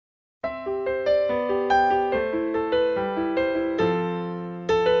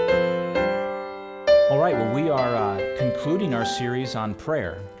are concluding our series on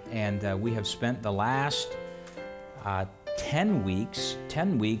prayer, and we have spent the last 10 weeks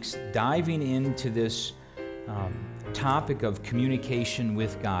diving into this topic of communication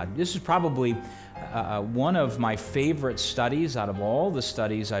with God. This is probably one of my favorite studies out of all the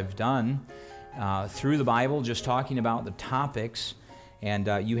studies I've done through the Bible, just talking about the topics.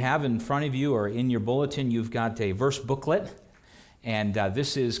 And you have in front of you, or in your bulletin, you've got a verse booklet, and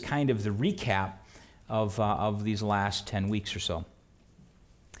this is kind of the recap of these last 10 weeks or so.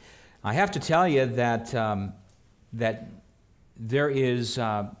 I have to tell you that that there is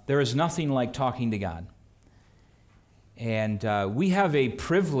nothing like talking to God. And we have a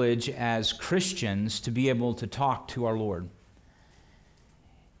privilege as Christians to be able to talk to our Lord.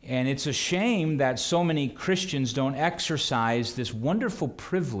 And it's a shame that so many Christians don't exercise this wonderful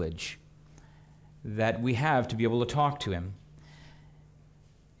privilege that we have to be able to talk to Him.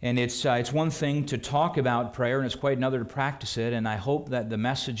 And it's one thing to talk about prayer, and it's quite another to practice it. And I hope that the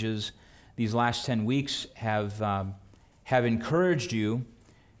messages these last 10 weeks have encouraged you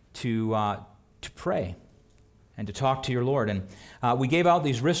to pray and to talk to your Lord. And we gave out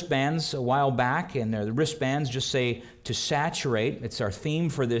these wristbands a while back, and the wristbands just say to saturate. It's our theme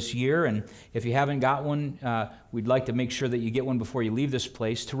for this year, and if you haven't got one, we'd like to make sure that you get one before you leave this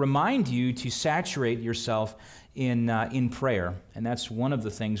place to remind you to saturate yourself in prayer. And that's one of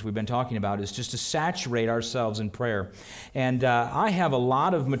the things we've been talking about, is just to saturate ourselves in prayer. And I have a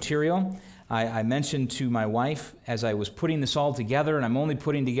lot of material. I mentioned to my wife as I was putting this all together, and I'm only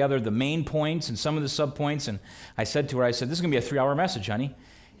putting together the main points and some of the subpoints, and I said to her, this is going to be a 3-hour message, honey.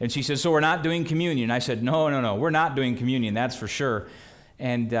 And she said, so we're not doing communion? I said, no, we're not doing communion, that's for sure.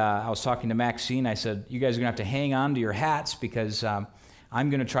 And I was talking to Maxine. I said, you guys are going to have to hang on to your hats, because I'm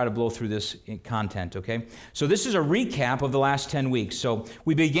going to try to blow through this content, okay? So this is a recap of the last 10 weeks. So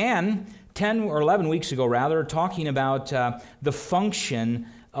we began 10 or 11 weeks ago, rather, talking about the function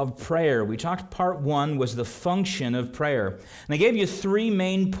of prayer. We talked, part 1 was the function of prayer. And I gave you 3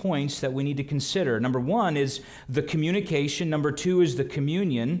 main points that we need to consider. Number 1 is the communication. Number 2 is the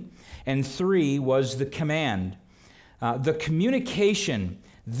communion. And 3 was the command. The communication.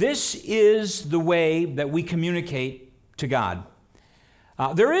 This is the way that we communicate to God.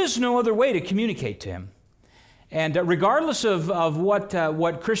 There is no other way to communicate to Him. And regardless of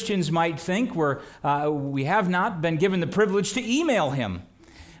what Christians might think, we have not been given the privilege to email Him.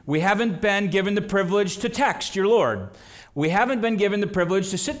 We haven't been given the privilege to text your Lord. We haven't been given the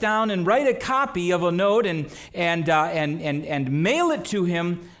privilege to sit down and write a copy of a note and mail it to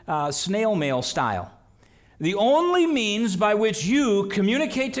Him snail mail style. The only means by which you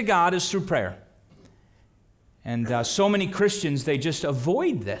communicate to God is through prayer. And so many Christians, they just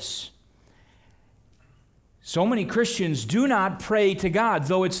avoid this. So many Christians do not pray to God,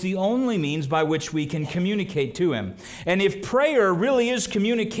 though it's the only means by which we can communicate to Him. And if prayer really is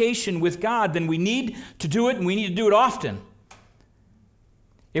communication with God, then we need to do it, and we need to do it often.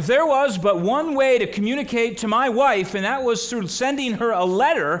 If there was but one way to communicate to my wife, and that was through sending her a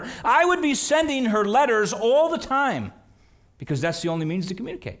letter, I would be sending her letters all the time, because that's the only means to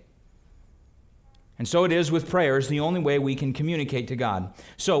communicate. And so it is with prayer. It's the only way we can communicate to God.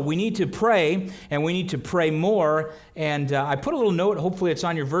 So we need to pray, and we need to pray more. And I put a little note, hopefully it's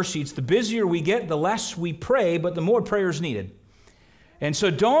on your verse sheets. The busier we get, the less we pray, but the more prayer is needed. And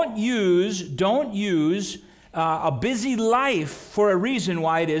so don't use a busy life for a reason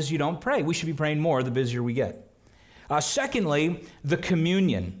why it is you don't pray. We should be praying more the busier we get. Secondly, the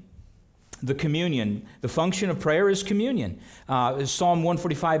communion. The communion. The function of prayer is communion. Psalm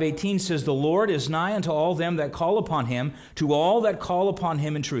 145:18 says, the Lord is nigh unto all them that call upon Him, to all that call upon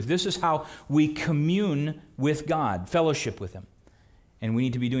Him in truth. This is how we commune with God, fellowship with Him. And we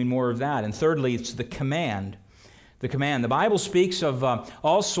need to be doing more of that. And thirdly, it's the command. The command. The Bible speaks of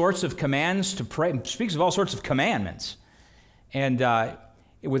all sorts of commands to pray, speaks of all sorts of commandments. And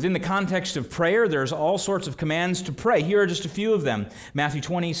within the context of prayer, there's all sorts of commands to pray. Here are just a few of them. Matthew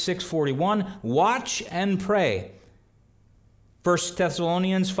 26:41, watch and pray. 1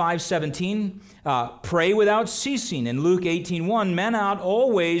 Thessalonians 5:17, pray without ceasing. In Luke 18:1, men ought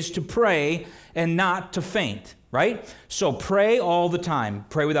always to pray and not to faint. Right? So pray all the time.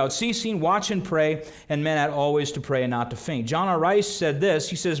 Pray without ceasing, watch and pray, and men ought always to pray and not to faint. John R. Rice said this.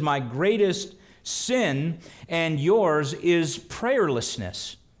 He says, my greatest sin and yours is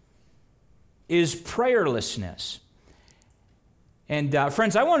prayerlessness. And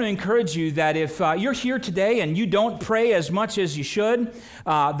friends, I want to encourage you that if you're here today and you don't pray as much as you should,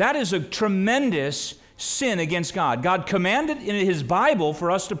 that is a tremendous sin against God. God commanded in His Bible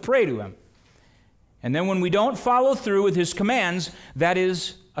for us to pray to Him. And then when we don't follow through with His commands, that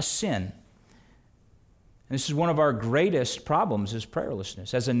is a sin. And this is one of our greatest problems is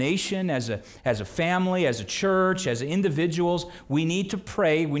prayerlessness. As a nation, as a family, as a church, as individuals, we need to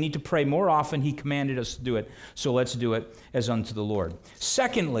pray. We need to pray more often. He commanded us to do it, so let's do it as unto the Lord.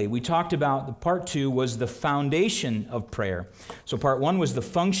 Secondly, we talked about, part 2 was the foundation of prayer. So part 1 was the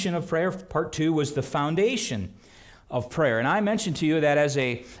function of prayer. Part 2 was the foundation of prayer. And I mentioned to you that as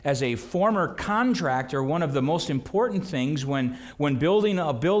a former contractor, one of the most important things when building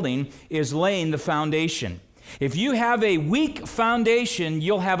a building is laying the foundation. If you have a weak foundation,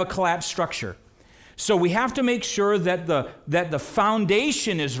 you'll have a collapsed structure. So we have to make sure that the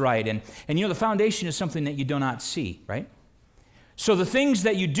foundation is right. And you know, the foundation is something that you do not see, right? So the things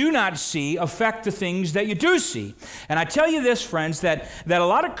that you do not see affect the things that you do see. And I tell you this, friends, that a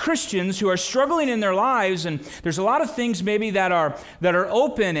lot of Christians who are struggling in their lives, and there's a lot of things maybe that are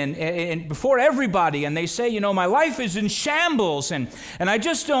open and before everybody, and they say, you know, my life is in shambles, and I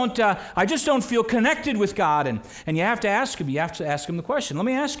just don't feel connected with God. And you have to ask him the question. Let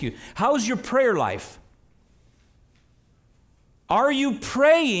me ask you, how's your prayer life? Are you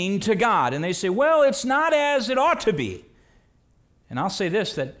praying to God? And they say, well, it's not as it ought to be. And I'll say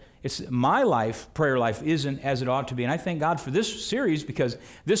this, that my prayer life isn't as it ought to be. And I thank God for this series, because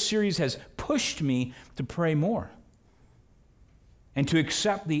this series has pushed me to pray more and to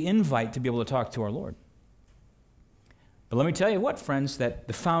accept the invite to be able to talk to our Lord. But let me tell you what, friends, that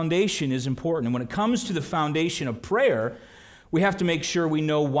the foundation is important. And when it comes to the foundation of prayer, we have to make sure we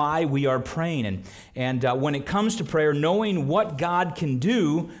know why we are praying. And when it comes to prayer, knowing what God can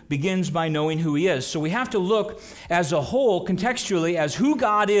do begins by knowing who He is. So we have to look as a whole, contextually, as who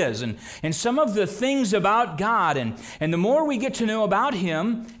God is and some of the things about God. And the more we get to know about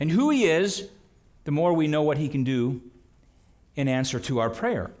Him and who He is, the more we know what He can do in answer to our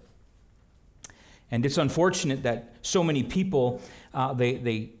prayer. And it's unfortunate that so many people,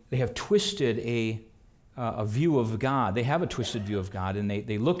 they have twisted a view of God. They have a twisted view of God, and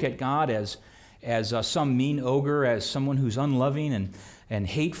they look at God as some mean ogre, as someone who's unloving and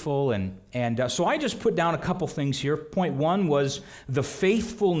hateful. And so I just put down a couple things here. Point 1 was the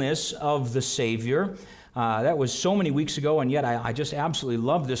faithfulness of the Savior. That was so many weeks ago, and yet I just absolutely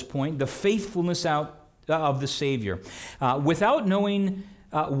love this point. The faithfulness of the Savior. Without knowing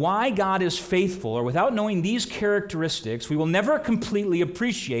why God is faithful, or without knowing these characteristics, we will never completely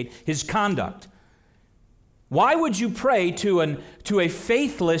appreciate His conduct. Why would you pray to a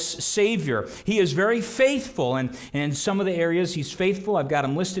faithless Savior? He is very faithful, and in some of the areas He's faithful. I've got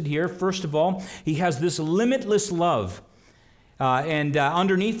them listed here. First of all, He has this limitless love.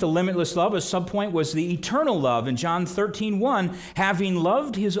 Underneath the limitless love, a subpoint was the eternal love. In John 13:1, having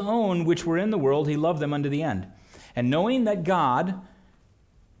loved His own which were in the world, He loved them unto the end. And knowing that God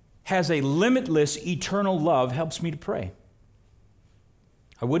has a limitless eternal love helps me to pray.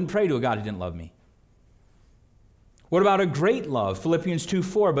 I wouldn't pray to a God who didn't love me. What about a great love? Philippians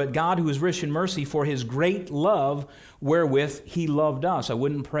 2:4, but God who is rich in mercy for His great love wherewith He loved us. I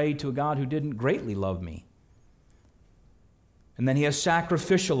wouldn't pray to a God who didn't greatly love me. And then He has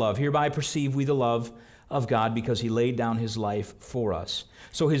sacrificial love. Hereby perceive we the love of God, because He laid down His life for us.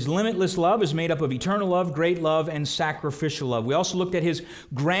 So His limitless love is made up of eternal love, great love, and sacrificial love. We also looked at His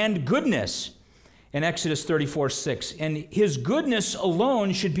grand goodness in Exodus 34:6. And His goodness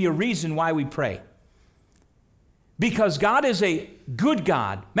alone should be a reason why we pray. Because God is a good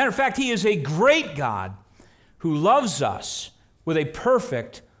God. Matter of fact, He is a great God who loves us with a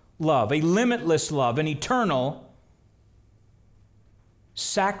perfect love, a limitless love, an eternal,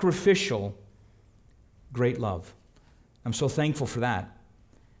 sacrificial, great love. I'm so thankful for that.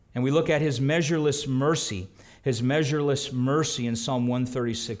 And we look at His measureless mercy in Psalm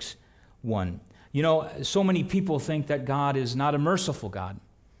 136:1. You know, so many people think that God is not a merciful God.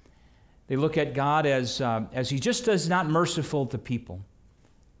 They look at God as He just is not merciful to people.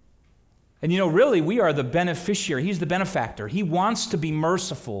 And you know, really, we are the beneficiary. He's the benefactor. He wants to be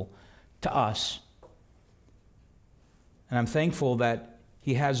merciful to us. And I'm thankful that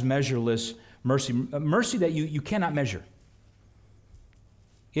He has measureless mercy, mercy that you cannot measure.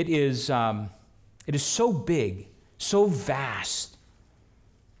 It is so big, so vast,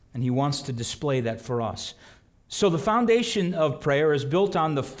 and He wants to display that for us. So the foundation of prayer is built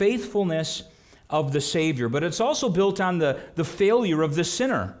on the faithfulness of the Savior, but it's also built on the failure of the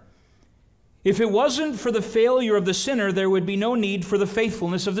sinner. If it wasn't for the failure of the sinner, there would be no need for the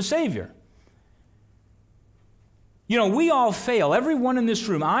faithfulness of the Savior. You know, we all fail. Everyone in this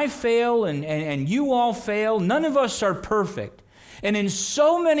room, I fail, and you all fail. None of us are perfect. And in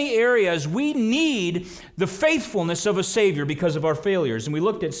so many areas, we need the faithfulness of a Savior because of our failures. And we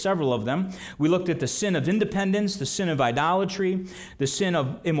looked at several of them. We looked at the sin of independence, the sin of idolatry, the sin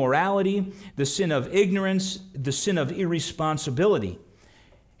of immorality, the sin of ignorance, the sin of irresponsibility.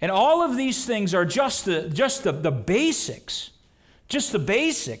 And all of these things are just the basics. Just the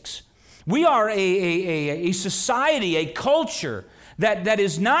basics. We are a society, a culture that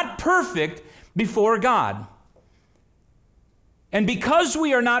is not perfect before God. And because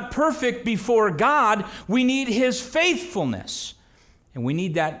we are not perfect before God, we need His faithfulness. And we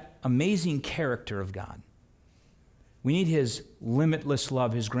need that amazing character of God. We need His limitless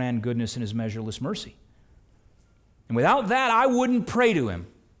love, His grand goodness, and His measureless mercy. And without that, I wouldn't pray to Him.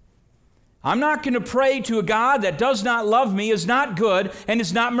 I'm not going to pray to a God that does not love me, is not good, and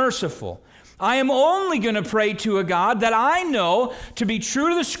is not merciful. I am only going to pray to a God that I know to be true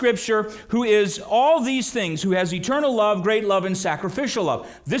to the Scripture, who is all these things, who has eternal love, great love, and sacrificial love.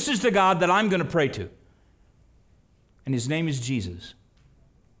 This is the God that I'm going to pray to. And His name is Jesus.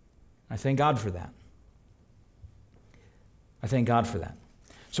 I thank God for that. I thank God for that.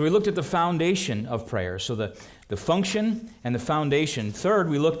 So we looked at the foundation of prayer. So the function and the foundation. Third,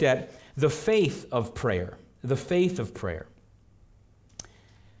 we looked at the faith of prayer. The faith of prayer.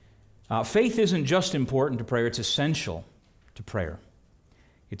 Faith isn't just important to prayer, it's essential to prayer.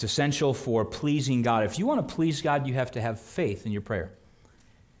 It's essential for pleasing God. If you want to please God, you have to have faith in your prayer.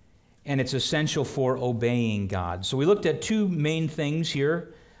 And it's essential for obeying God. So we looked at two main things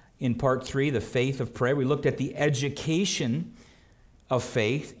here in part 3, the faith of prayer. We looked at the education of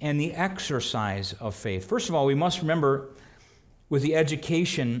faith and the exercise of faith. First of all, we must remember with the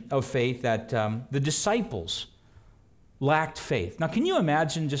education of faith that the disciples lacked faith. Now, can you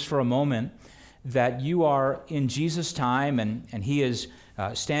imagine just for a moment that you are in Jesus' time and He is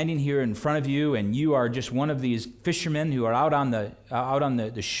standing here in front of you, and you are just one of these fishermen who are out on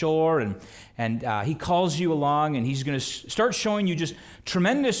the shore, and He calls you along, and He's going to start showing you just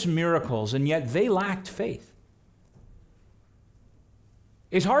tremendous miracles, and yet they lacked faith.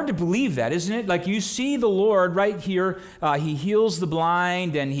 It's hard to believe that, isn't it? Like you see the Lord right here. He heals the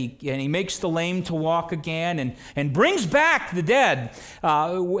blind, and he makes the lame to walk again, and brings back the dead.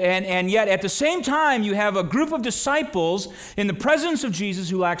 And yet at the same time, you have a group of disciples in the presence of Jesus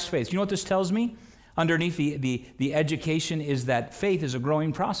who lacks faith. You know what this tells me? Underneath the education is that faith is a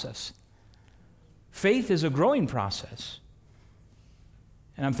growing process. Faith is a growing process.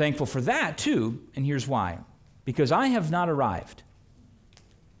 And I'm thankful for that too, and here's why. Because I have not arrived.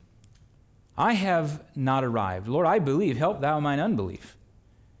 I have not arrived. Lord, I believe, help thou mine unbelief.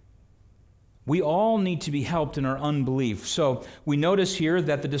 We all need to be helped in our unbelief. So we notice here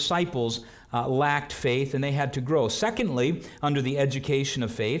that the disciples lacked faith and they had to grow. Secondly, under the education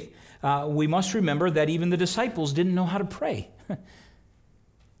of faith, we must remember that even the disciples didn't know how to pray.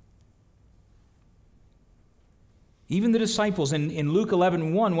 Even the disciples, in Luke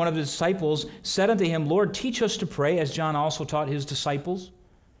 11:1, one of the disciples said unto Him, Lord, teach us to pray, as John also taught his disciples.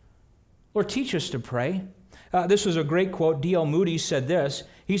 Lord, teach us to pray. This was a great quote. D.L. Moody said this.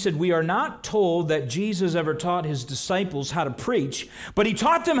 He said, we are not told that Jesus ever taught His disciples how to preach, but He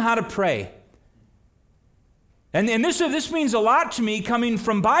taught them how to pray. And this means a lot to me coming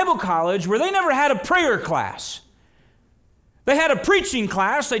from Bible college, where they never had a prayer class. They had a preaching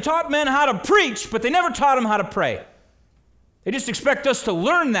class. They taught men how to preach, but they never taught them how to pray. They just expect us to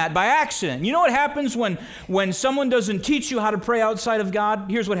learn that by accident. You know what happens when someone doesn't teach you how to pray outside of God?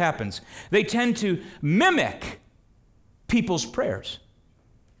 Here's what happens. They tend to mimic people's prayers.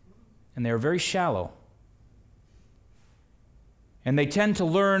 And they're very shallow. And they tend to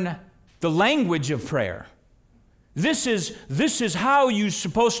learn the language of prayer. This is how you're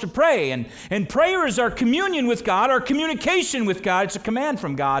supposed to pray. And prayer is our communion with God, our communication with God. It's a command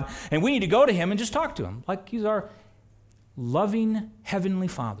from God. And we need to go to Him and just talk to Him like He's our loving Heavenly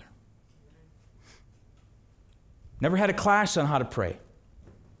Father. Never had a class on how to pray.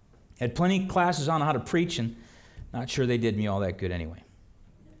 Had plenty of classes on how to preach, and not sure they did me all that good anyway.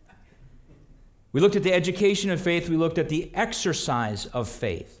 We looked at the education of faith. We looked at the exercise of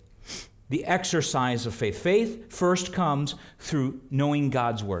faith. The exercise of faith. Faith first comes through knowing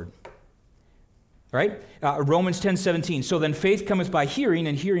God's Word. Right? Romans 10:17. So then faith cometh by hearing,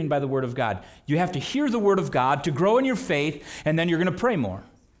 and hearing by the Word of God. You have to hear the Word of God to grow in your faith, and then you're going to pray more.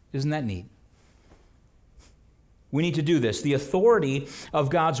 Isn't that neat? We need to do this. The authority of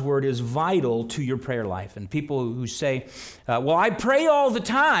God's Word is vital to your prayer life. And people who say, well, I pray all the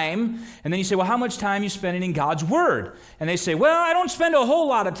time. And then you say, well, how much time are you spending in God's Word? And they say, well, I don't spend a whole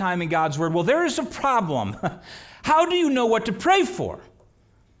lot of time in God's Word. Well, there is a problem. How do you know what to pray for?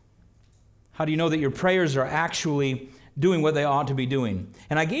 How do you know that your prayers are actually doing what they ought to be doing.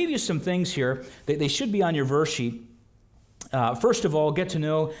 And I gave you some things here. They should be on your verse sheet. First of all, get to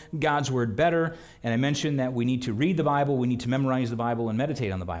know God's Word better. And I mentioned that we need to read the Bible, we need to memorize the Bible, and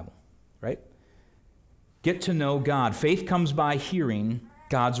meditate on the Bible, right? Get to know God. Faith comes by hearing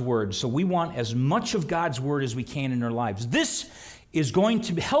God's Word. So we want as much of God's Word as we can in our lives. This is going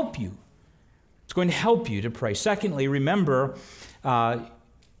to help you. It's going to help you to pray. Secondly, remember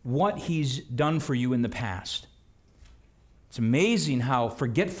what He's done for you in the past. It's amazing how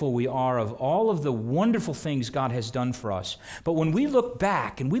forgetful we are of all of the wonderful things God has done for us. But when we look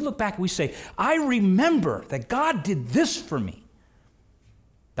back, and we say, I remember that God did this for me.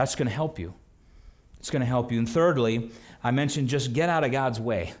 That's going to help you. It's going to help you. And thirdly, I mentioned just get out of God's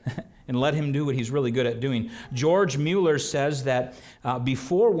way and let Him do what He's really good at doing. George Mueller says that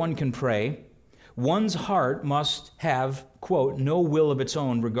before one can pray, one's heart must have, quote, no will of its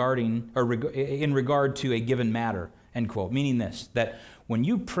own in regard to a given matter. End quote. Meaning this, that when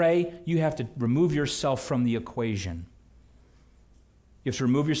you pray, you have to remove yourself from the equation. You have to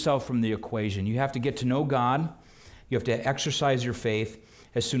remove yourself from the equation. You have to get to know God. You have to exercise your faith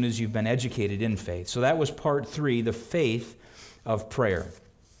as soon as you've been educated in faith. So that was part 3, the faith of prayer.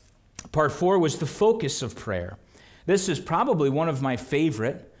 Part 4 was the focus of prayer. This is probably one of my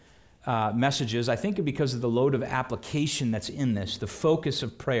favorite messages, I think because of the load of application that's in this, the focus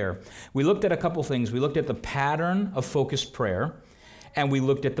of prayer. We looked at a couple things. We looked at the pattern of focused prayer, and we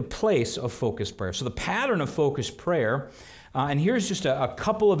looked at the place of focused prayer. So the pattern of focused prayer, and here's just a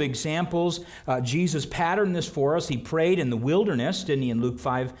couple of examples. Jesus patterned this for us. He prayed in the wilderness, didn't he, in Luke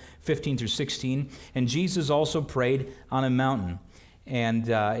 5:15 through 16, and Jesus also prayed on a mountain. And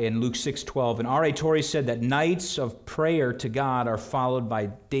in Luke 6:12, and R.A. Torrey said that nights of prayer to God are followed by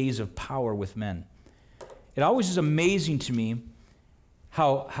days of power with men. It always is amazing to me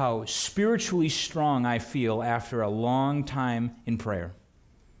how spiritually strong I feel after a long time in prayer.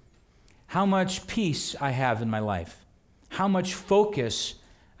 How much peace I have in my life. How much focus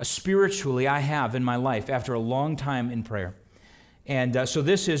spiritually I have in my life after a long time in prayer. And so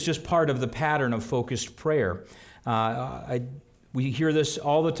this is just part of the pattern of focused prayer. We hear this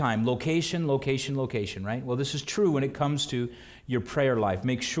all the time, location, location, location, right? Well, this is true when it comes to your prayer life.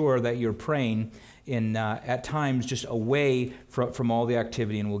 Make sure that you're praying at times just away from all the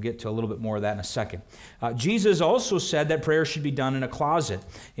activity, and we'll get to a little bit more of that in a second. Jesus also said that prayer should be done in a closet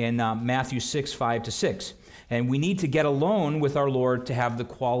in Matthew 6:5-6. And we need to get alone with our Lord to have the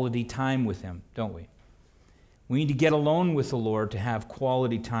quality time with Him, don't we? We need to get alone with the Lord to have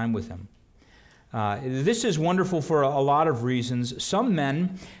quality time with Him. This is wonderful for a lot of reasons. Some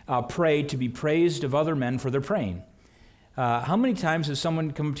men pray to be praised of other men for their praying. How many times has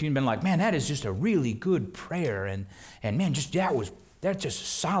someone come to you and been like, man, that is just a really good prayer, and man, that's just a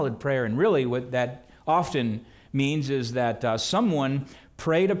solid prayer. And really what that often means is that someone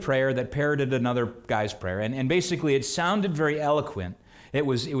prayed a prayer that parroted another guy's prayer. And basically it sounded very eloquent. It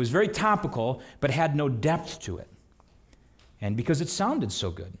was very topical, but had no depth to it. And because it sounded so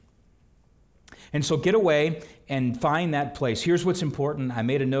good. And so get away and find that place. Here's what's important. I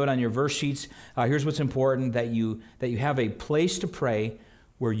made a note on your verse sheets. Here's what's important, that you have a place to pray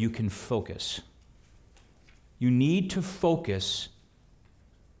where you can focus. You need to focus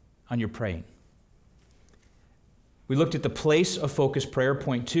on your praying. We looked at the place of focused prayer,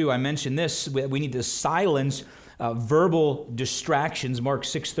 point 2. I mentioned this. We need to silence verbal distractions, Mark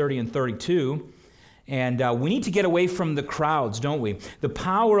 6:30 and 32. And we need to get away from the crowds, don't we? The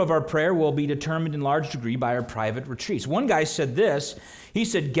power of our prayer will be determined in large degree by our private retreats. One guy said this. He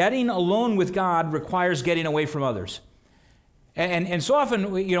said, getting alone with God requires getting away from others. And so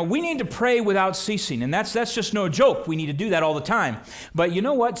often, we need to pray without ceasing. And that's just no joke. We need to do that all the time. But you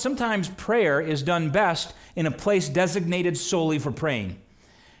know what? Sometimes prayer is done best in a place designated solely for praying.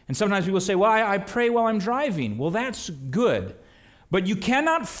 And sometimes people say, well, I pray while I'm driving. Well, that's good. But you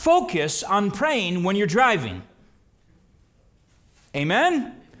cannot focus on praying when you're driving.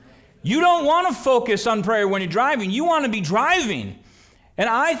 Amen? You don't want to focus on prayer when you're driving. You want to be driving. And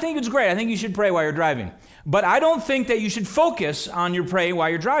I think it's great. I think you should pray while you're driving. But I don't think that you should focus on your praying while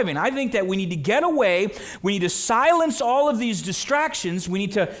you're driving. I think that we need to get away. We need to silence all of these distractions. We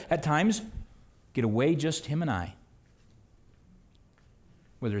need to, at times, get away, just him and I,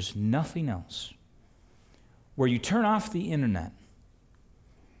 where there's nothing else. Where you turn off the internet.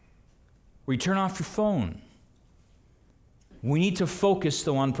 Where you turn off your phone. We need to focus,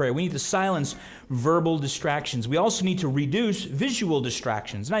 though, on prayer. We need to silence verbal distractions. We also need to reduce visual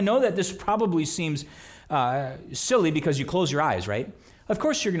distractions. And I know that this probably seems silly because you close your eyes, right? Of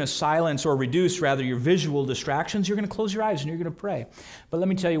course you're going to silence or reduce, rather, your visual distractions. You're going to close your eyes and you're going to pray. But let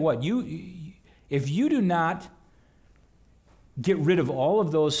me tell you what, if you do not get rid of all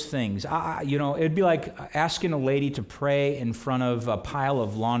of those things. It'd be like asking a lady to pray in front of a pile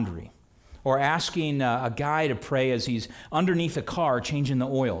of laundry, or asking a guy to pray as he's underneath a car changing the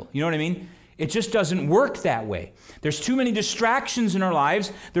oil. You know what I mean? It just doesn't work that way. There's too many distractions in our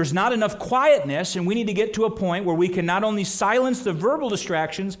lives. There's not enough quietness, and we need to get to a point where we can not only silence the verbal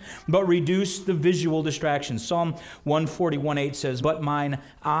distractions, but reduce the visual distractions. Psalm 141:8 says, "But mine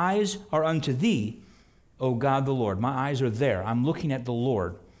eyes are unto thee, O God the Lord." My eyes are there. I'm looking at the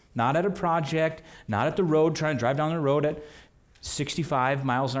Lord, not at a project, not at the road, trying to drive down the road at 65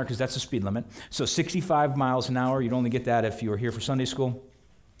 miles an hour, because that's the speed limit. So 65 miles an hour, you'd only get that if you were here for Sunday school.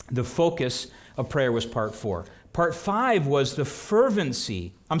 The focus of prayer was part 4. Part 5 was the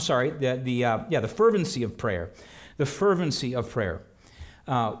fervency. The fervency of prayer. The fervency of prayer.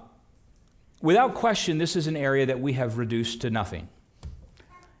 Without question, this is an area that we have reduced to nothing.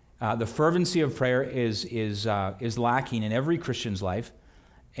 The fervency of prayer is lacking in every Christian's life.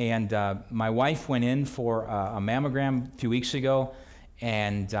 And my wife went in for a mammogram a few weeks ago,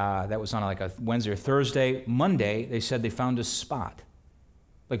 and that was on like a Wednesday or Thursday. Monday, they said they found a spot.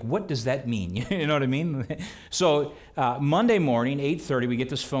 Like, what does that mean? You know what I mean? So Monday morning, 8:30, we get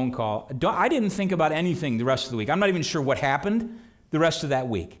this phone call. I didn't think about anything the rest of the week. I'm not even sure what happened the rest of that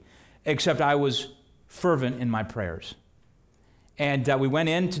week, except I was fervent in my prayers. And we went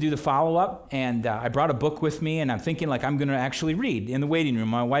in to do the follow-up, and I brought a book with me, and I'm thinking like I'm going to actually read in the waiting room.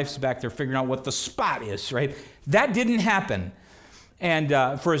 My wife's back there figuring out what the spot is, right? That didn't happen.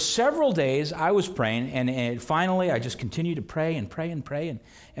 And for several days, I was praying, and finally, I just continued to pray and pray and pray,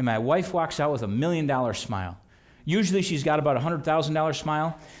 and my wife walks out with $1 million smile. Usually, she's got about a $100,000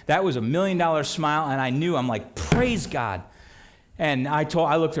 smile. That was $1 million smile, and I knew, I'm like, praise God. And I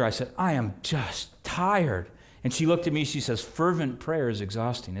looked at her, I said, I am just tired. And she looked at me, she says, fervent prayer is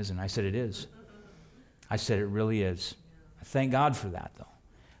exhausting, isn't it? I said, it is. I said, it really is. I thank God for that, though.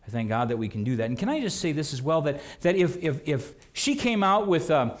 I thank God that we can do that. And can I just say this as well, that if she came out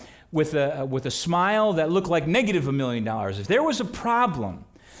with a smile that looked like negative $1 million, if there was a problem,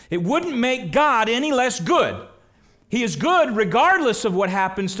 it wouldn't make God any less good. He is good regardless of what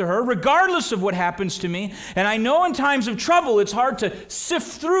happens to her, regardless of what happens to me. And I know in times of trouble, it's hard to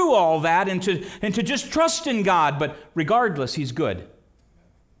sift through all that and to just trust in God. But regardless, He's good.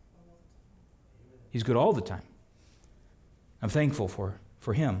 He's good all the time. I'm thankful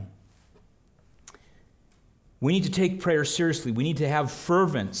for Him. We need to take prayer seriously. We need to have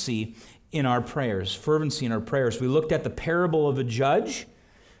fervency in our prayers. Fervency in our prayers. We looked at the parable of a judge.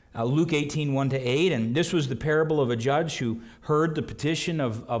 Luke 18:1-8, and this was the parable of a judge who heard the petition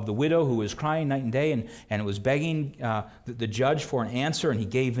of the widow who was crying night and day and was begging the judge for an answer, and he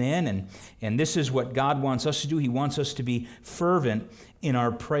gave in, and this is what God wants us to do. He wants us to be fervent in our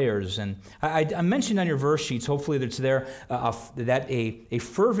prayers. And I mentioned on your verse sheets, hopefully that's there, that a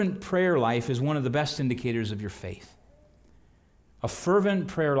fervent prayer life is one of the best indicators of your faith. A fervent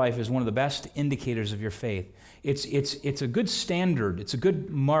prayer life is one of the best indicators of your faith. It's a good standard. It's a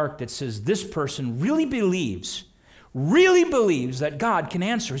good mark that says this person really believes that God can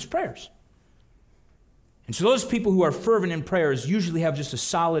answer his prayers. And so those people who are fervent in prayers usually have just a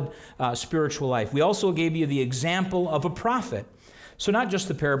solid spiritual life. We also gave you the example of a prophet. So not just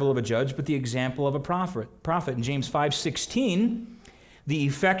the parable of a judge, but the example of a prophet. In James 5:16, the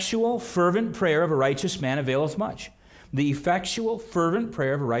effectual, fervent prayer of a righteous man availeth much. The effectual, fervent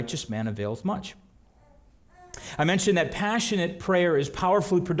prayer of a righteous man availeth much. I mentioned that passionate prayer is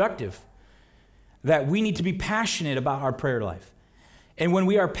powerfully productive, that we need to be passionate about our prayer life. And when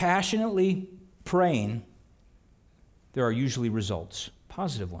we are passionately praying, there are usually results,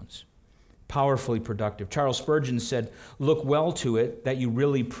 positive ones, powerfully productive. Charles Spurgeon said, look well to it that you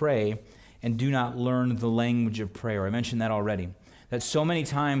really pray and do not learn the language of prayer. I mentioned that already, that so many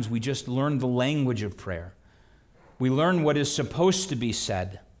times we just learn the language of prayer. We learn what is supposed to be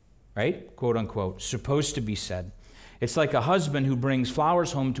said, right? Quote unquote, supposed to be said. It's like a husband who brings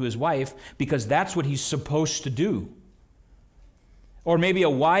flowers home to his wife because that's what he's supposed to do. Or maybe a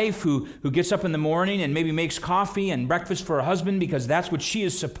wife who gets up in the morning and maybe makes coffee and breakfast for her husband because that's what she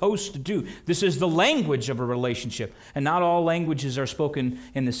is supposed to do. This is the language of a relationship. And not all languages are spoken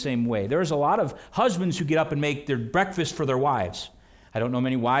in the same way. There's a lot of husbands who get up and make their breakfast for their wives. I don't know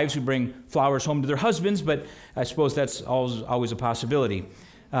many wives who bring flowers home to their husbands, but I suppose that's always a possibility.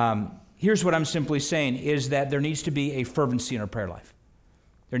 Here's what I'm simply saying, is that there needs to be a fervency in our prayer life.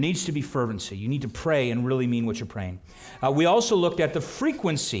 There needs to be fervency. You need to pray and really mean what you're praying. We also looked at the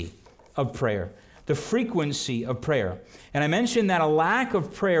frequency of prayer. The frequency of prayer. And I mentioned that a lack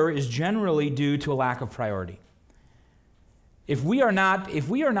of prayer is generally due to a lack of priority. If we are not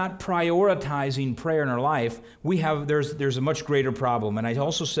prioritizing prayer in our life, there's a much greater problem. And I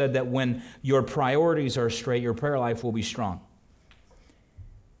also said that when your priorities are straight, your prayer life will be strong.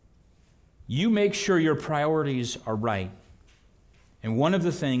 You make sure your priorities are right. And one of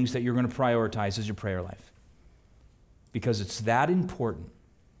the things that you're going to prioritize is your prayer life. Because it's that important.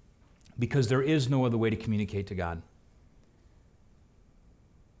 Because there is no other way to communicate to God.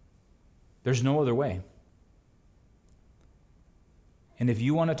 There's no other way. And if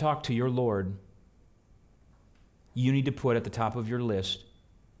you want to talk to your Lord, you need to put at the top of your list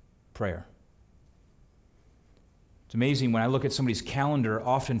prayer. It's amazing when I look at somebody's calendar,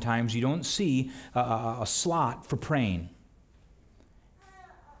 oftentimes you don't see a slot for praying.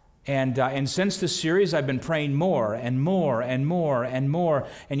 And since this series, I've been praying more and more and more and more.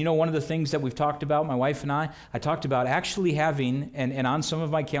 And you know, one of the things that we've talked about, my wife and I talked about actually having, and on some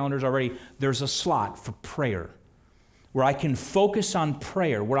of my calendars already, there's a slot for prayer, where I can focus on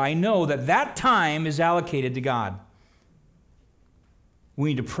prayer, where I know that that time is allocated to God. We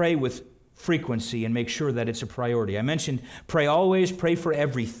need to pray with frequency and make sure that it's a priority. I mentioned pray always, pray for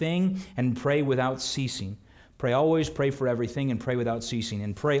everything, and pray without ceasing. Pray always, pray for everything, and pray without ceasing.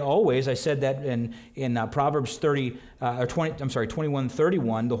 And pray always, I said that in Proverbs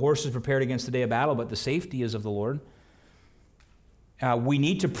 21:31, the horse is prepared against the day of battle, but the safety is of the Lord. We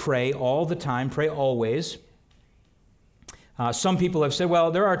need to pray all the time, pray always. Some people have said,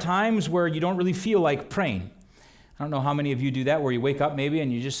 well, there are times where you don't really feel like praying. I don't know how many of you do that, where you wake up maybe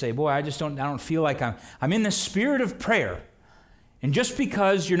and you just say, boy, I don't feel like I'm in the spirit of prayer. And just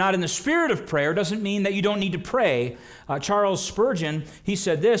because you're not in the spirit of prayer doesn't mean that you don't need to pray. Charles Spurgeon, he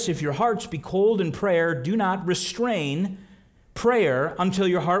said this, if your hearts be cold in prayer, do not restrain prayer until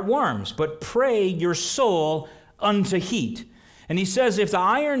your heart warms, but pray your soul unto heat. And he says, if the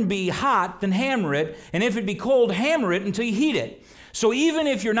iron be hot, then hammer it, and if it be cold, hammer it until you heat it. So even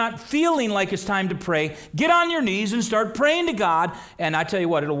if you're not feeling like it's time to pray, get on your knees and start praying to God, and I tell you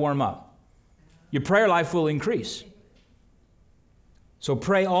what, it'll warm up. Your prayer life will increase. So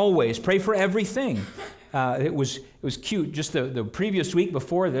pray always. Pray for everything. It was cute. Just the previous week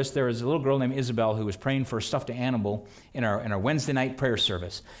before this, there was a little girl named Isabel who was praying for a stuffed animal in our Wednesday night prayer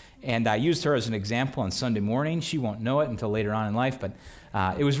service. And I used her as an example on Sunday morning. She won't know it until later on in life, but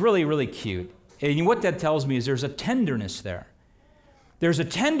it was really, really cute. And what that tells me is there's a tenderness there. There's a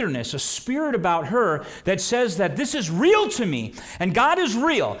tenderness, a spirit about her that says that this is real to me, and God is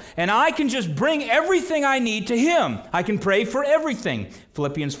real, and I can just bring everything I need to Him. I can pray for everything.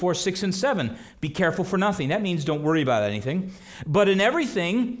 Philippians 4:6-7, be careful for nothing. That means don't worry about anything. But in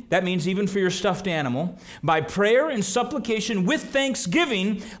everything, that means even for your stuffed animal, by prayer and supplication with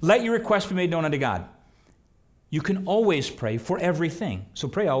thanksgiving, let your request be made known unto God. You can always pray for everything. So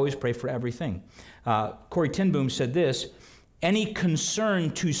pray always, pray for everything. Corrie ten Boom said this, any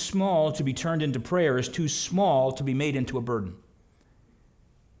concern too small to be turned into prayer is too small to be made into a burden.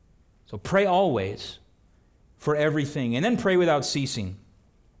 So pray always for everything, and then pray without ceasing.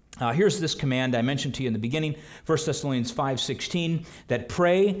 Here's this command I mentioned to you in the beginning, 1 Thessalonians 5:16, that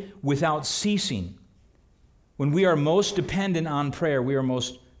pray without ceasing. When we are most dependent on prayer, we are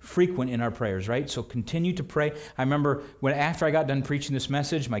most frequent in our prayers, right? So continue to pray. I remember after I got done preaching this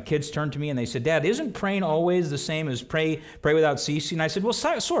message, my kids turned to me and they said, Dad, isn't praying always the same as pray without ceasing? And I said, well,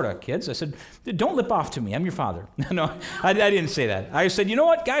 sort of, kids. I said, don't lip off to me. I'm your father. No, I didn't say that. I said, you know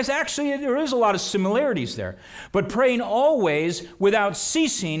what, guys, actually, there is a lot of similarities there. But praying always without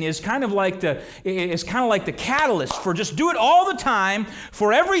ceasing is kind of like the catalyst for just do it all the time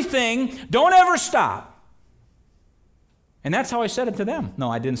for everything. Don't ever stop. And that's how I said it to them. No,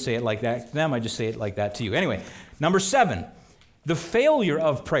 I didn't say it like that to them. I just say it like that to you. Anyway, number 7, the failure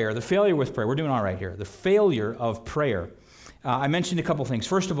of prayer. The failure with prayer. We're doing all right here. The failure of prayer. I mentioned a couple things.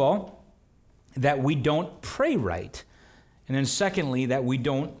 First of all, that we don't pray right. And then secondly, that we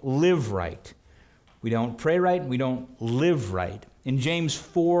don't live right. We don't pray right and we don't live right. In James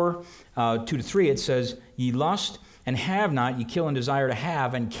 4, 2-3, it says, ye lust and have not, ye kill and desire to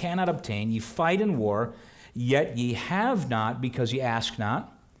have and cannot obtain, ye fight in war, yet ye have not because ye ask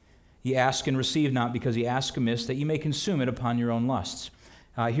not. Ye ask and receive not because ye ask amiss, that ye may consume it upon your own lusts.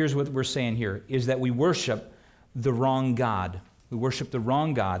 Here's what we're saying here, is that we worship the wrong God. We worship the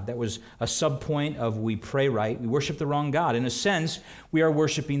wrong God. That was a subpoint of we pray right. We worship the wrong God. In a sense, we are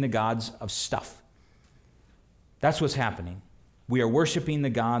worshiping the gods of stuff. That's what's happening. We are worshiping the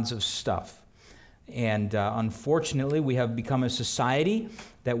gods of stuff. And unfortunately, we have become a society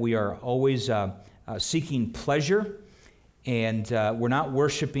that we are always seeking pleasure, and we're not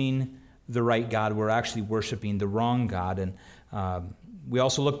worshiping the right God. We're actually worshiping the wrong God. And We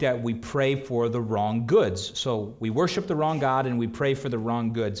also looked at we pray for the wrong goods. So we worship the wrong God and we pray for the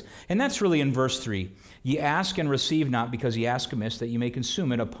wrong goods. And that's really in verse 3. Ye ask and receive not because ye ask amiss, that ye may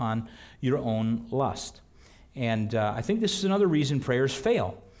consume it upon your own lust. And I think this is another reason prayers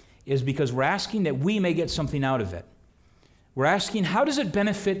fail, is because we're asking that we may get something out of it. We're asking, how does it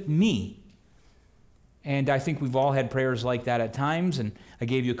benefit me? And I think we've all had prayers like that at times, and I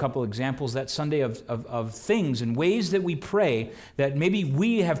gave you a couple examples that Sunday of things and ways that we pray that maybe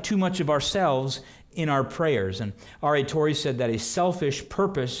we have too much of ourselves in our prayers. And R.A. Torrey said that a selfish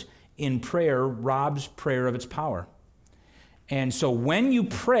purpose in prayer robs prayer of its power. And so when you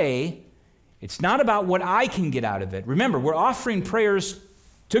pray, it's not about what I can get out of it. Remember, we're offering prayers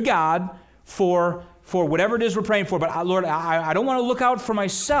to God for whatever it is we're praying for, but Lord, I don't want to look out for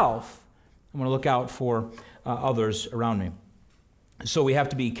myself. I want to look out for others around me. So we have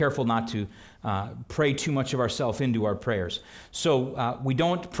to be careful not to pray too much of ourselves into our prayers. So we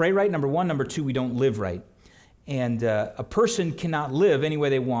don't pray right, number one. Number two, we don't live right. And a person cannot live any way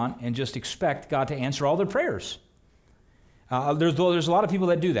they want and just expect God to answer all their prayers. There's a lot of people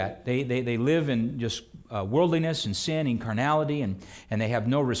that do that. They live in just worldliness and sin and carnality, and they have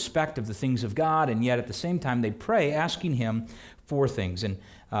no respect of the things of God, and yet at the same time they pray asking Him for things. And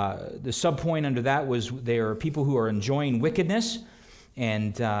the subpoint under that was they are people who are enjoying wickedness.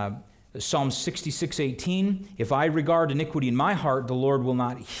 And Psalm 66:18, if I regard iniquity in my heart, the Lord will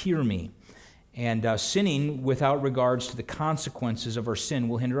not hear me. And sinning without regards to the consequences of our sin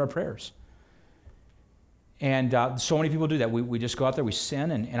will hinder our prayers. And so many people do that. We just go out there, we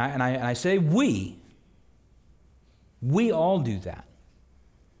sin, and I say we all do that.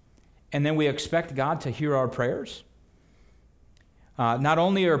 And then we expect God to hear our prayers. Not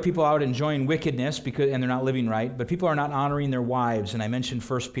only are people out enjoying wickedness and they're not living right, but people are not honoring their wives. And I mentioned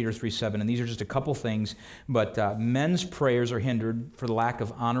 1 Peter 3:7, and these are just a couple things, but men's prayers are hindered for the lack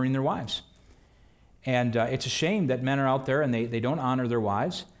of honoring their wives. And it's a shame that men are out there and they don't honor their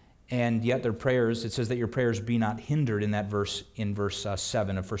wives, and yet their prayers, it says that your prayers be not hindered in that verse, in verse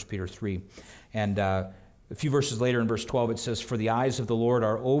 7 of 1 Peter 3. And a few verses later in verse 12, it says, for the eyes of the Lord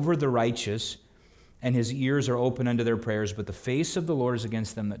are over the righteous, and His ears are open unto their prayers, but the face of the Lord is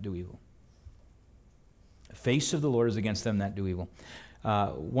against them that do evil. The face of the Lord is against them that do evil.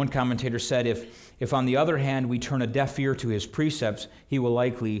 One commentator said, if on the other hand we turn a deaf ear to His precepts, He will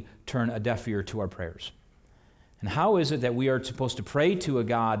likely turn a deaf ear to our prayers. And how is it that we are supposed to pray to a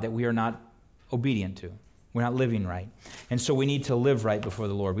God that we are not obedient to? We're not living right. And so we need to live right before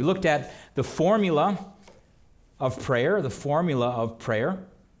the Lord. We looked at the formula of prayer,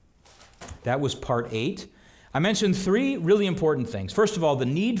 That was part 8. I mentioned 3 really important things. First of all, the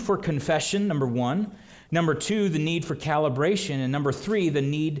need for confession, number 1. Number 2, the need for calibration. And number 3, the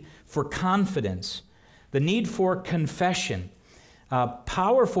need for confidence. The need for confession.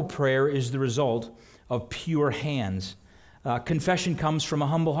 Powerful prayer is the result of pure hands. Confession comes from a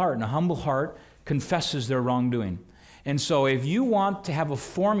humble heart, and a humble heart confesses their wrongdoing. And so if you want to have a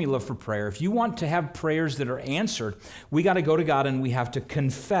formula for prayer, if you want to have prayers that are answered, we got to go to God and we have to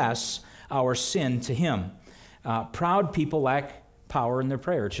confess our sin to Him. Proud people lack power in their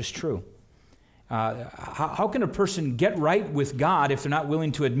prayer. It's just true. How can a person get right with God if they're not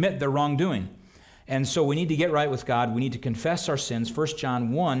willing to admit their wrongdoing? And so we need to get right with God. We need to confess our sins. 1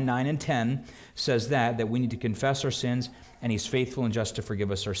 John 1, 9 and 10 says that we need to confess our sins, and He's faithful and just to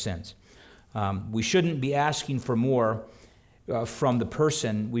forgive us our sins. We shouldn't be asking for more from the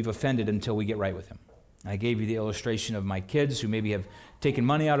person we've offended until we get right with Him. I gave you the illustration of my kids who maybe have taken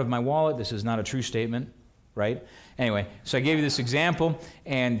money out of my wallet. This is not a true statement, right? Anyway, so I gave you this example,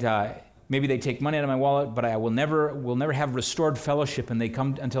 and maybe they take money out of my wallet, but I will never have restored fellowship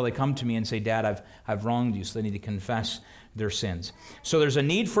until they come to me and say, Dad, I've wronged you, so they need to confess their sins. So there's a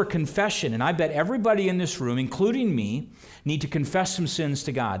need for confession, and I bet everybody in this room, including me, need to confess some sins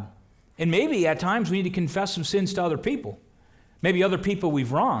to God. And maybe at times we need to confess some sins to other people. Maybe other people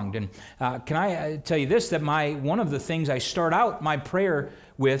we've wronged. And can I tell you this, that one of the things I start out my prayer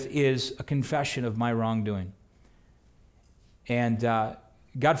with is a confession of my wrongdoing. And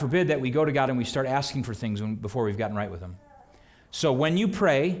God forbid that we go to God and we start asking for things before we've gotten right with Him. So when you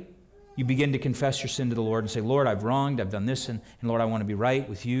pray, you begin to confess your sin to the Lord and say, Lord, I've wronged, I've done this, and Lord, I want to be right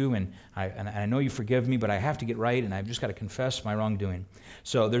with you, and I know you forgive me, but I have to get right, and I've just got to confess my wrongdoing.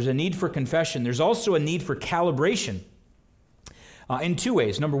 So there's a need for confession. There's also a need for calibration in 2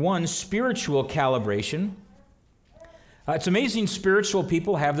 ways. Number 1, spiritual calibration. It's amazing spiritual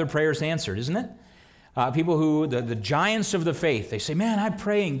people have their prayers answered, isn't it? People who, the giants of the faith, they say, man, I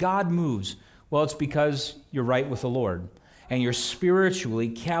pray and God moves. Well, it's because you're right with the Lord and you're spiritually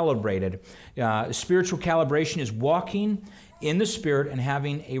calibrated. Spiritual calibration is walking in the Spirit and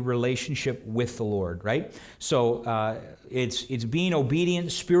having a relationship with the Lord, right? So it's being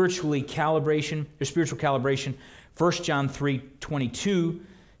obedient, spiritual calibration. 1 John 3:22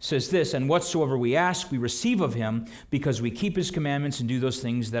 says this, and whatsoever we ask, we receive of him, because we keep his commandments and do those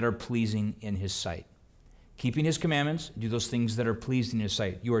things that are pleasing in his sight. Keeping his commandments, do those things that are pleasing in his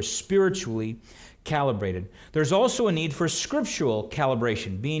sight. You are spiritually calibrated. There's also a need for scriptural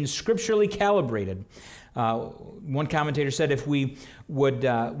calibration, being scripturally calibrated. One commentator said if we would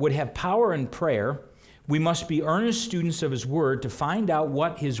have power in prayer, we must be earnest students of his word to find out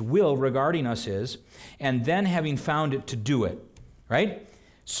what his will regarding us is, and then having found it, to do it, right?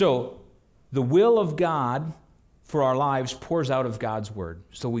 So the will of God for our lives pours out of God's word.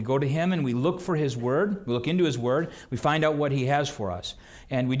 So we go to him and we look for his word. We look into his word. We find out what he has for us.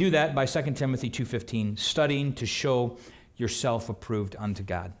 And we do that by 2 Timothy 2:15, studying to show yourself approved unto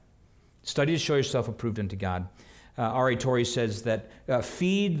God. Study to show yourself approved unto God. R.A. Torrey says that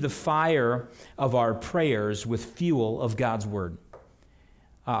feed the fire of our prayers with fuel of God's word.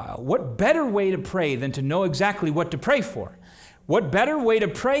 What better way to pray than to know exactly what to pray for? What better way to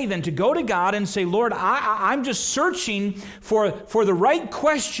pray than to go to God and say, Lord, I'm just searching for the right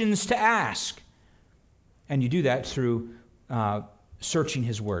questions to ask. And you do that through searching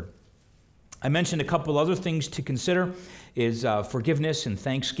his word. I mentioned a couple other things to consider is forgiveness and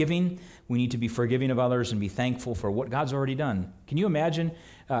thanksgiving. We need to be forgiving of others and be thankful for what God's already done. Can you imagine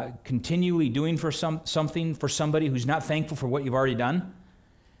continually doing something for somebody who's not thankful for what you've already done?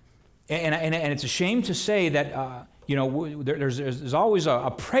 And it's a shame to say that there's always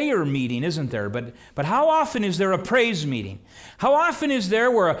a prayer meeting, isn't there? But how often is there a praise meeting? How often is there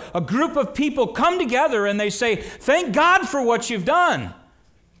where a group of people come together and they say, thank God for what you've done?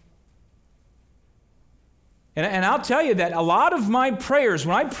 And I'll tell you that a lot of my prayers,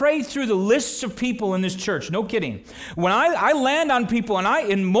 when I pray through the lists of people in this church, no kidding, when I land on people, and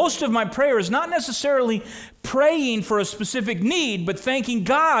in most of my prayer is not necessarily praying for a specific need, but thanking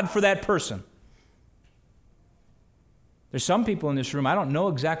God for that person. There's some people in this room, I don't know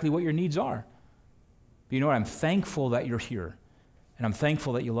exactly what your needs are. But you know what? I'm thankful that you're here. And I'm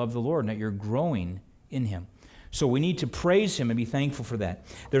thankful that you love the Lord and that you're growing in him. So we need to praise him and be thankful for that.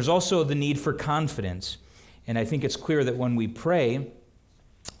 There's also the need for confidence. And I think it's clear that when we pray,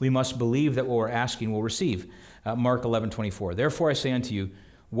 we must believe that what we're asking we'll receive. Mark 11:24. Therefore I say unto you,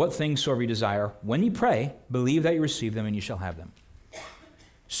 what things soever you desire, when you pray, believe that you receive them and you shall have them.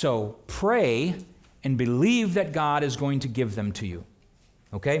 So pray and believe that God is going to give them to you.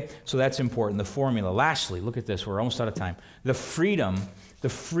 Okay? So that's important, the formula. Lastly, look at this. We're almost out of time. The freedom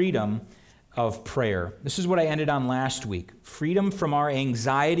of prayer. This is what I ended on last week. Freedom from our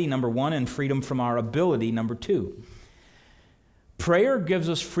anxiety, number one, and freedom from our ability, number two. Prayer gives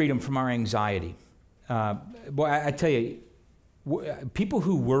us freedom from our anxiety. Boy, I tell you, people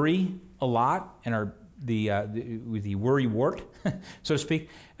who worry a lot and are with the worry wart, so to speak,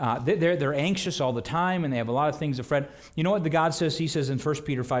 they're anxious all the time and they have a lot of things to fret. You know what the God says? He says in 1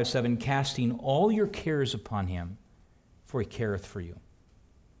 Peter 5:7, casting all your cares upon him, for he careth for you.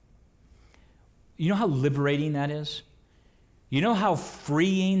 You know how liberating that is? You know how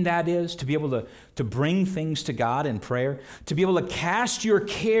freeing that is to be able to bring things to God in prayer? To be able to cast your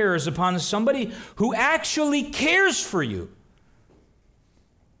cares upon somebody who actually cares for you.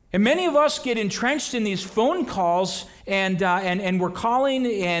 And many of us get entrenched in these phone calls, and we're calling,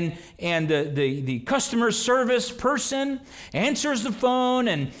 and the customer service person answers the phone,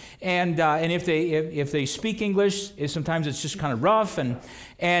 and if they speak English, sometimes it's just kind of rough,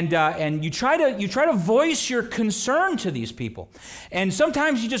 and you try to voice your concern to these people, and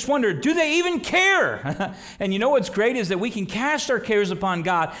sometimes you just wonder, do they even care? And you know what's great is that we can cast our cares upon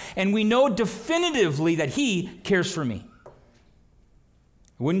God, and we know definitively that He cares for me.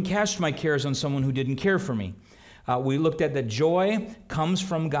 I wouldn't cast my cares on someone who didn't care for me. We looked at that joy comes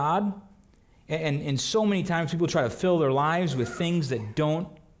from God. And so many times people try to fill their lives with things that don't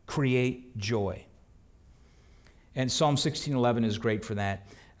create joy. And Psalm 16:11 is great for that.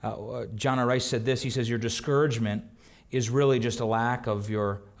 John R. Rice said this. He says, your discouragement is really just a lack of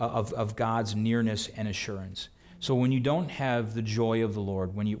God's nearness and assurance. So when you don't have the joy of the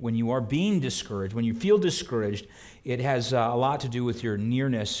Lord, when you are being discouraged, when you feel discouraged, it has a lot to do with your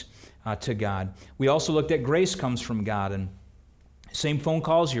nearness to God. We also looked at grace comes from God, and same phone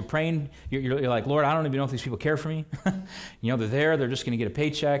calls, you're praying, you're like, Lord, I don't even know if these people care for me. They're just going to get a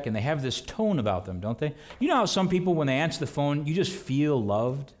paycheck, and they have this tone about them, don't they? You know how some people, when they answer the phone, you just feel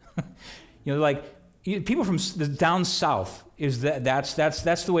loved? People from down south,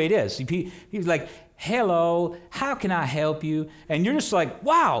 that's the way it is. He's like, hello, how can I help you? And you're just like,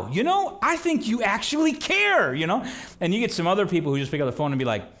 wow, I think you actually care, And you get some other people who just pick up the phone and be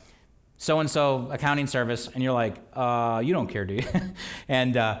like, so-and-so accounting service, and you're like, you don't care, do you?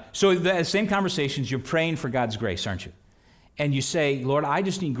 And so the same conversations, you're praying for God's grace, aren't you? And you say, Lord, I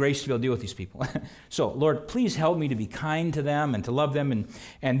just need grace to be able to deal with these people. So, Lord, please help me to be kind to them and to love them.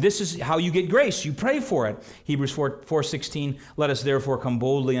 And this is how you get grace. You pray for it. Hebrews 4:16, let us therefore come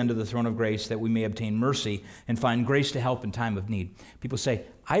boldly unto the throne of grace that we may obtain mercy and find grace to help in time of need. People say,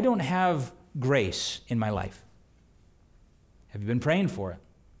 I don't have grace in my life. Have you been praying for it?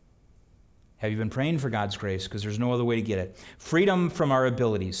 Have you been praying for God's grace? Because there's no other way to get it. Freedom from our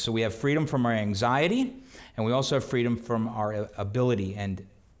abilities. So we have freedom from our anxiety, and we also have freedom from our ability. And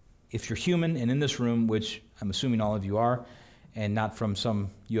if you're human and in this room, which I'm assuming all of you are, and not from some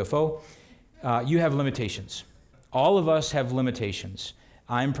UFO, you have limitations. All of us have limitations.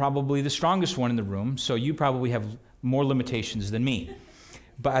 I'm probably the strongest one in the room, so you probably have more limitations than me.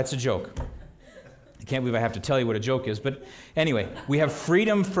 But that's a joke. I can't believe I have to tell you what a joke is. But anyway, we have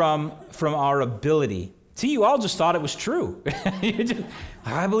freedom from our ability. See, you all just thought it was true.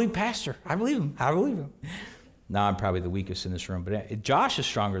 I believe Pastor. I believe him. I believe him. No, I'm probably the weakest in this room. But Josh is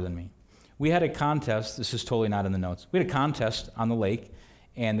stronger than me. We had a contest. This is totally not in the notes. We had a contest on the lake,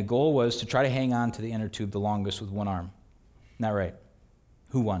 and the goal was to try to hang on to the inner tube the longest with one arm. Isn't that right?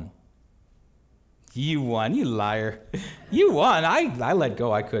 Who won? You won, you liar. You won. I let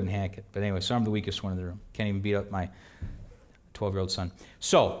go. I couldn't hack it. But anyway, so I'm the weakest one in the room. Can't even beat up my 12-year-old son.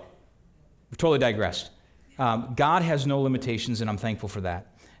 So, we've totally digressed. God has no limitations, and I'm thankful for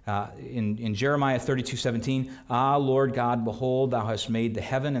that. In Jeremiah 32:17, Lord God, behold, thou hast made the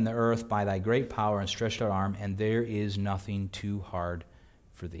heaven and the earth by thy great power and stretched out arm, and there is nothing too hard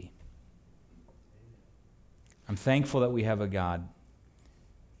for thee. I'm thankful that we have a God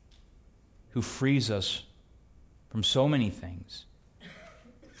who frees us from so many things,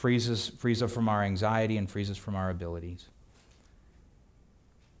 frees us from our anxiety and frees us from our abilities.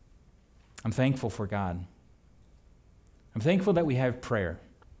 I'm thankful for God. I'm thankful that we have prayer.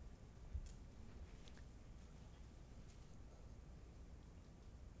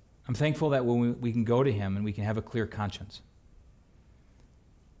 I'm thankful that when we can go to Him and we can have a clear conscience.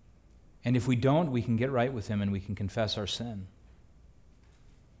 And if we don't, we can get right with Him and we can confess our sin.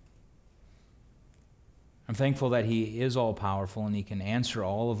 I'm thankful that He is all-powerful and He can answer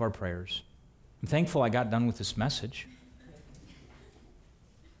all of our prayers. I'm thankful I got done with this message.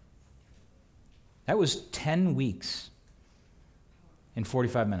 That was 10 weeks in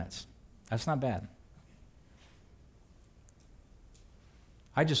 45 minutes. That's not bad.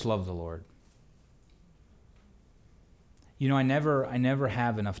 I just love the Lord. I never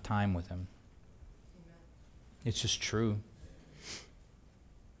have enough time with Him. It's just true.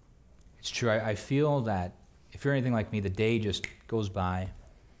 It's true. I feel that if you're anything like me, the day just goes by.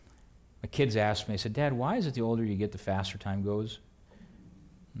 My kids asked me, they said, Dad, why is it the older you get, the faster time goes?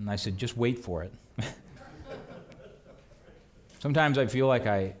 And I said, just wait for it. Sometimes I feel like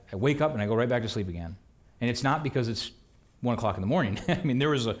I wake up and I go right back to sleep again. And it's not because it's 1 o'clock in the morning. I mean, there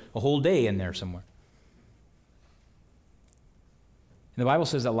was a whole day in there somewhere. And the Bible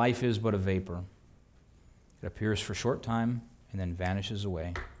says that life is but a vapor. It appears for a short time and then vanishes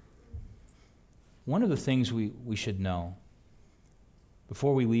away. One of the things we should know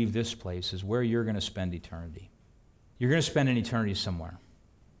before we leave this place is where you're going to spend eternity. You're going to spend an eternity somewhere.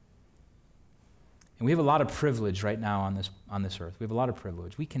 And we have a lot of privilege right now on this earth. We have a lot of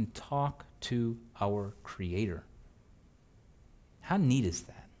privilege. We can talk to our Creator. How neat is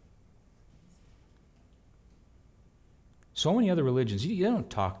that? So many other religions, you don't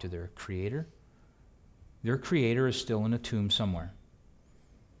talk to their Creator. Their Creator is still in a tomb somewhere.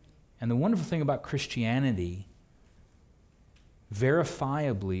 And the wonderful thing about Christianity,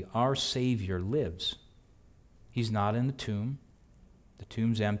 verifiably, our Savior lives. He's not in the tomb. The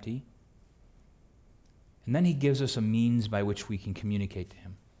tomb's empty. And then He gives us a means by which we can communicate to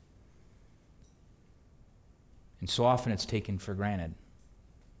Him. And so often it's taken for granted.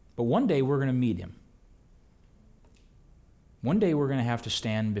 But one day we're going to meet Him. One day we're going to have to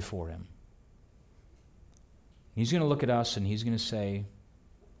stand before Him. He's going to look at us and He's going to say,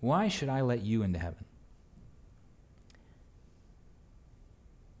 why should I let you into heaven?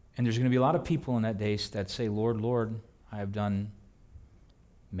 And there's going to be a lot of people in that day that say, Lord, Lord, I have done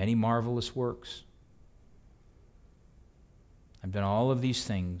many marvelous works. I've done all of these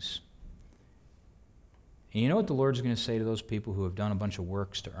things. And you know what the Lord's going to say to those people who have done a bunch of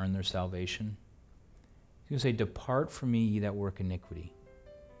works to earn their salvation? He's going to say, depart from me, ye that work iniquity,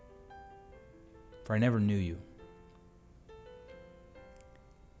 for I never knew you.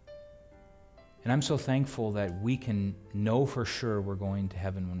 And I'm so thankful that we can know for sure we're going to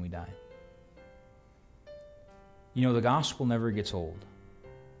heaven when we die. You know, the gospel never gets old.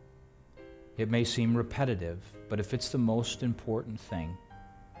 It may seem repetitive, but if it's the most important thing,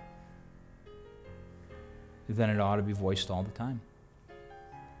 then it ought to be voiced all the time.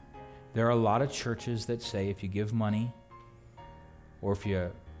 There are a lot of churches that say if you give money, or if you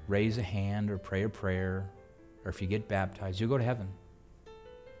raise a hand or pray a prayer, or if you get baptized, you'll go to heaven.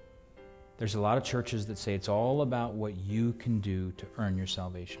 There's a lot of churches that say it's all about what you can do to earn your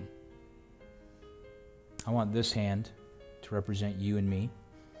salvation. I want this hand to represent you and me.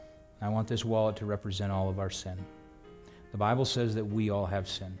 I want this wallet to represent all of our sin. The Bible says that we all have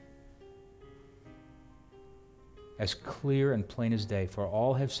sin. As clear and plain as day, for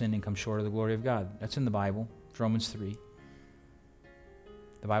all have sinned and come short of the glory of God. That's in the Bible, Romans 3.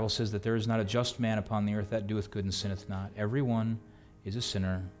 The Bible says that there is not a just man upon the earth that doeth good and sinneth not. Everyone is a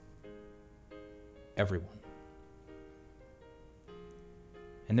sinner. Everyone.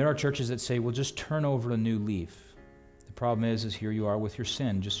 And there are churches that say, well, just turn over a new leaf. The problem is here you are with your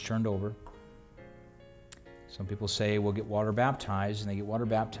sin, just turned over. Some people say, well, get water baptized, and they get water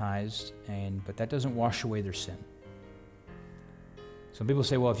baptized, but that doesn't wash away their sin. Some people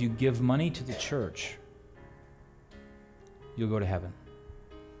say, well, if you give money to the church, you'll go to heaven.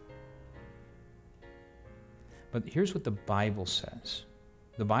 But here's what the Bible says.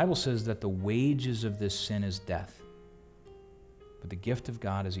 The Bible says that the wages of this sin is death, but the gift of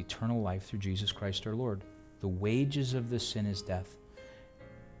God is eternal life through Jesus Christ our Lord. The wages of this sin is death.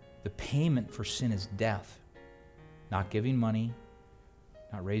 The payment for sin is death. Not giving money,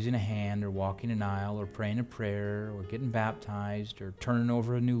 not raising a hand or walking an aisle or praying a prayer or getting baptized or turning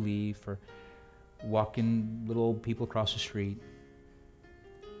over a new leaf or walking little old people across the street.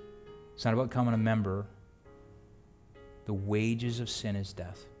 It's not about becoming a member. The wages of sin is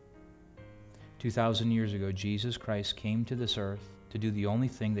death. 2,000 years ago, Jesus Christ came to this earth to do the only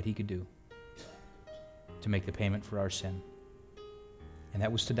thing that he could do, to make the payment for our sin. And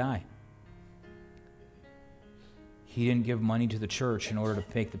that was to die. He didn't give money to the church in order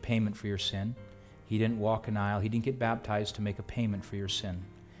to make the payment for your sin. He didn't walk an aisle. He didn't get baptized to make a payment for your sin.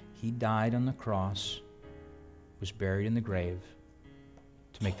 He died on the cross, was buried in the grave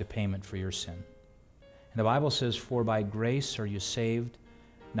to make the payment for your sin. And the Bible says, for by grace are you saved,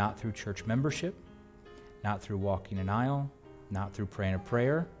 not through church membership, not through walking an aisle, not through praying a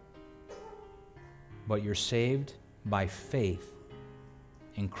prayer, but you're saved by faith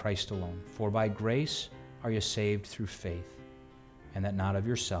in Christ alone. For by grace are you saved through faith, and that not of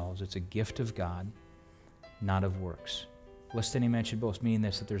yourselves. It's a gift of God, not of works. Lest any man should boast, meaning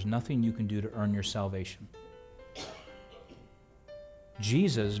this, that there's nothing you can do to earn your salvation.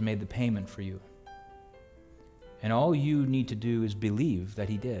 Jesus made the payment for you. And all you need to do is believe that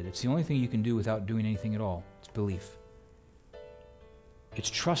he did. It's the only thing you can do without doing anything at all. It's belief.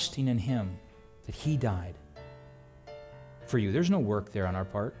 It's trusting in him that he died for you. There's no work there on our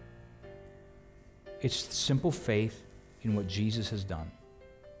part. It's simple faith in what Jesus has done.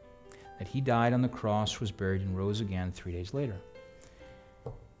 That he died on the cross, was buried, and rose again 3 days later.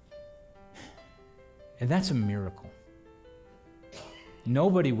 And that's a miracle.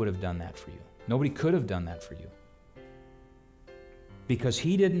 Nobody would have done that for you. Nobody could have done that for you. Because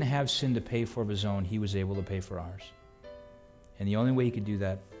he didn't have sin to pay for of his own, he was able to pay for ours. And the only way he could do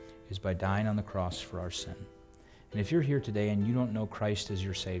that is by dying on the cross for our sin. And if you're here today and you don't know Christ as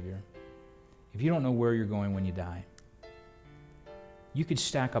your Savior, if you don't know where you're going when you die, you could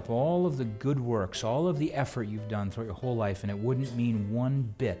stack up all of the good works, all of the effort you've done throughout your whole life, and it wouldn't mean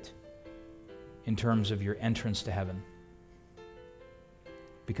one bit in terms of your entrance to heaven.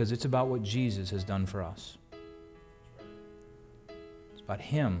 Because it's about what Jesus has done for us. It's about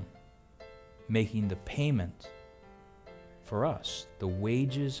him making the payment for us. The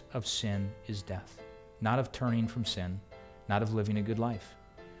wages of sin is death. Not of turning from sin, not of living a good life,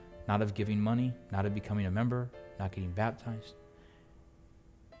 not of giving money, not of becoming a member, not getting baptized.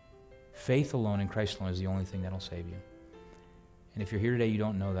 Faith alone in Christ alone is the only thing that'll save you. And if you're here today, you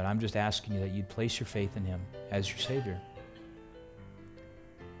don't know that, I'm just asking you that you'd place your faith in him as your Savior.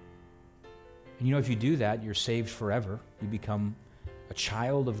 And you know, if you do that, you're saved forever. You become a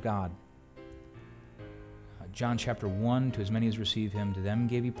child of God. John chapter 1, to as many as receive him, to them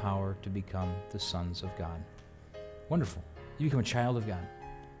gave he power to become the sons of God. Wonderful. You become a child of God.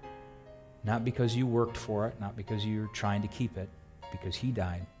 Not because you worked for it, not because you're trying to keep it, because he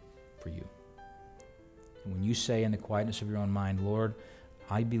died for you. And when you say in the quietness of your own mind, Lord,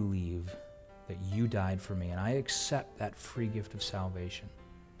 I believe that you died for me, and I accept that free gift of salvation.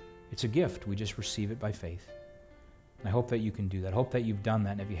 It's a gift. We just receive it by faith. I hope that you can do that. I hope that you've done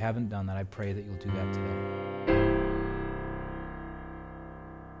that. And if you haven't done that, I pray that you'll do that today.